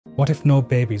What if no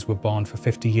babies were born for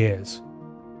 50 years?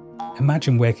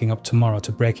 Imagine waking up tomorrow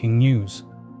to breaking news.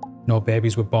 No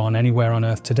babies were born anywhere on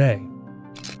Earth today.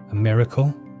 A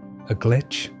miracle? A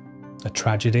glitch? A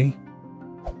tragedy?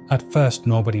 At first,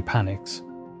 nobody panics.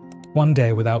 One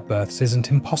day without births isn't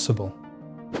impossible.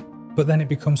 But then it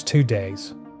becomes 2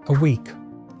 days, a week,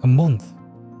 a month.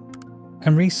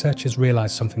 And researchers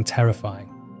realize something terrifying.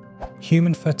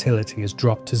 Human fertility has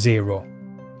dropped to 0.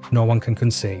 No one can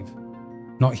conceive.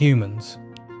 Not humans,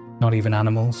 not even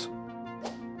animals.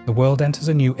 The world enters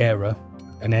a new era,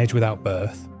 an age without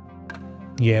birth.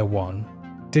 Year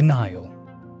 1, denial.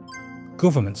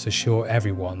 Governments assure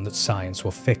everyone that science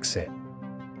will fix it.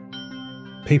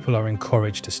 People are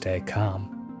encouraged to stay calm.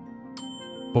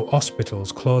 But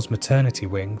hospitals close maternity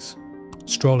wings,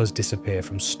 strollers disappear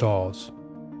from stores.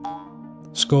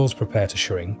 Schools prepare to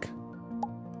shrink.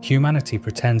 Humanity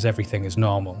pretends everything is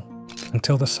normal,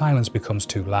 until the silence becomes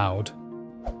too loud.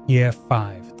 Year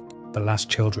 5, the last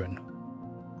children.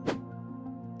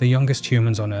 The youngest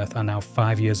humans on Earth are now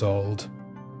 5 years old.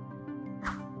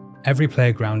 Every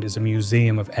playground is a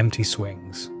museum of empty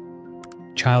swings.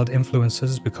 Child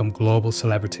influencers become global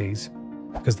celebrities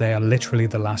because they are literally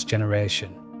the last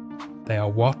generation. They are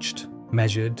watched,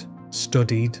 measured,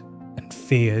 studied, and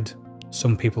feared.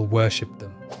 Some people worship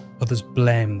them, others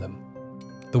blame them.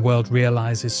 The world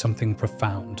realizes something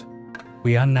profound.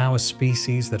 We are now a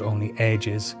species that only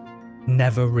ages,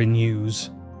 never renews.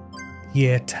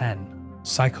 Year 10,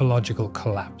 psychological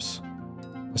collapse.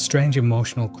 A strange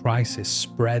emotional crisis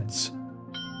spreads.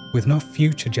 With no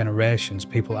future generations,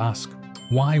 people ask,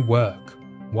 why work?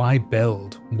 Why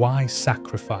build? Why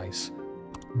sacrifice?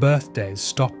 Birthdays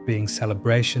stop being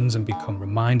celebrations and become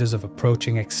reminders of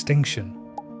approaching extinction.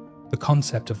 The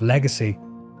concept of legacy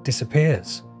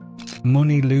disappears.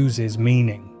 Money loses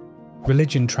meaning.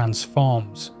 Religion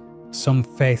transforms. Some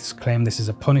faiths claim this is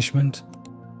a punishment,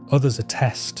 others a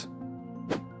test.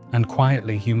 And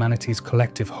quietly, humanity's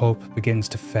collective hope begins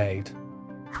to fade.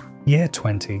 Year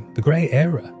 20, the grey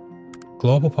era.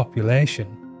 Global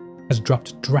population has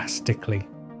dropped drastically.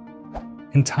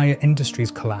 Entire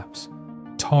industries collapse.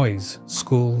 Toys,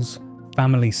 schools,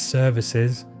 family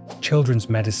services, children's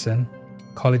medicine,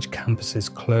 college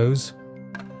campuses close.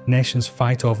 Nations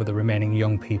fight over the remaining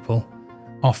young people,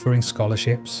 offering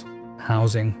scholarships,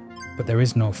 housing, but there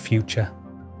is no future.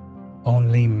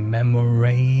 Only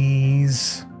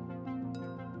memories.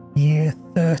 Year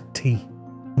 30,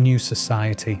 new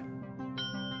society.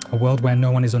 A world where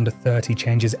no one is under 30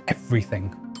 changes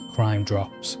everything. Crime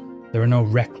drops. There are no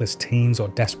reckless teens or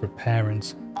desperate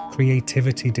parents.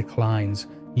 Creativity declines.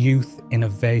 Youth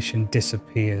innovation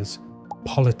disappears.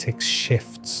 Politics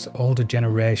shifts. Older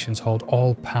generations hold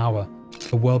all power.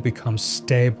 The world becomes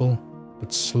stable,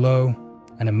 but slow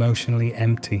and emotionally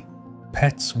empty.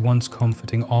 Pets once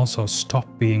comforting also stop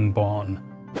being born.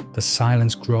 The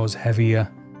silence grows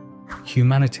heavier.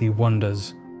 Humanity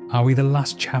wonders, are we the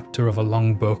last chapter of a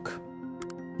long book?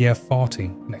 Year 40,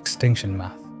 in extinction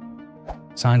math.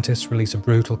 Scientists release a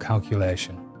brutal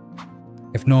calculation.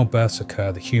 If no births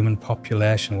occur, the human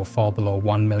population will fall below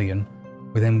 1 million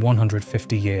within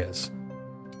 150 years.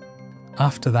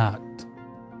 After that,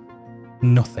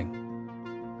 nothing.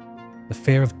 The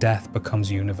fear of death becomes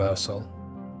universal.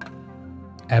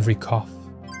 Every cough,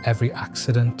 every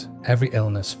accident, every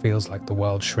illness feels like the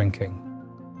world shrinking.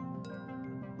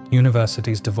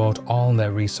 Universities devote all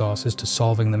their resources to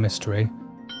solving the mystery,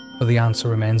 but the answer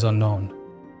remains unknown.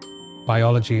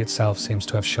 Biology itself seems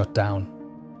to have shut down.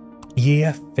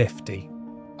 Year 50,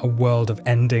 a world of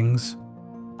endings.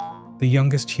 The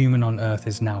youngest human on Earth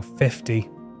is now 50.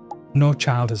 No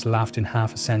child has laughed in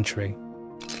half a century.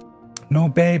 No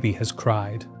baby has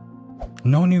cried.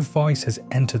 No new voice has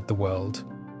entered the world.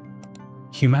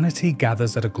 Humanity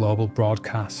gathers at a global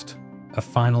broadcast, a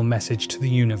final message to the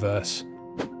universe.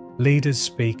 Leaders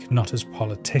speak not as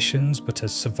politicians, but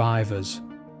as survivors.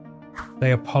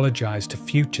 They apologize to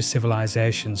future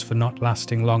civilizations for not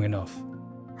lasting long enough.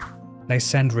 They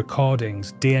send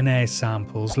recordings, DNA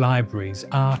samples, libraries,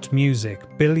 art,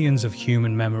 music, billions of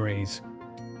human memories,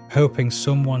 hoping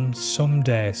someone,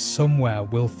 someday, somewhere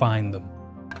will find them.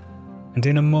 And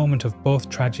in a moment of both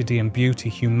tragedy and beauty,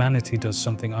 humanity does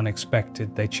something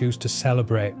unexpected. They choose to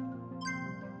celebrate.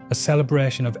 A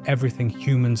celebration of everything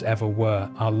humans ever were,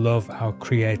 our love, our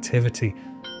creativity,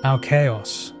 our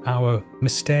chaos, our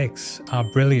mistakes, our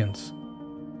brilliance.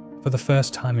 For the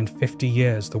first time in 50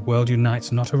 years, the world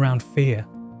unites not around fear,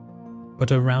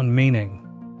 but around meaning.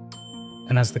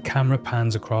 And as the camera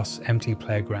pans across empty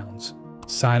playgrounds,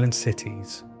 silent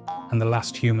cities, and the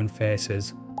last human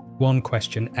faces, one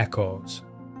question echoes.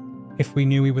 If we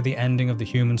knew we were the ending of the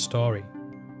human story,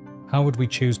 How would we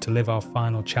choose to live our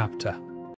final chapter?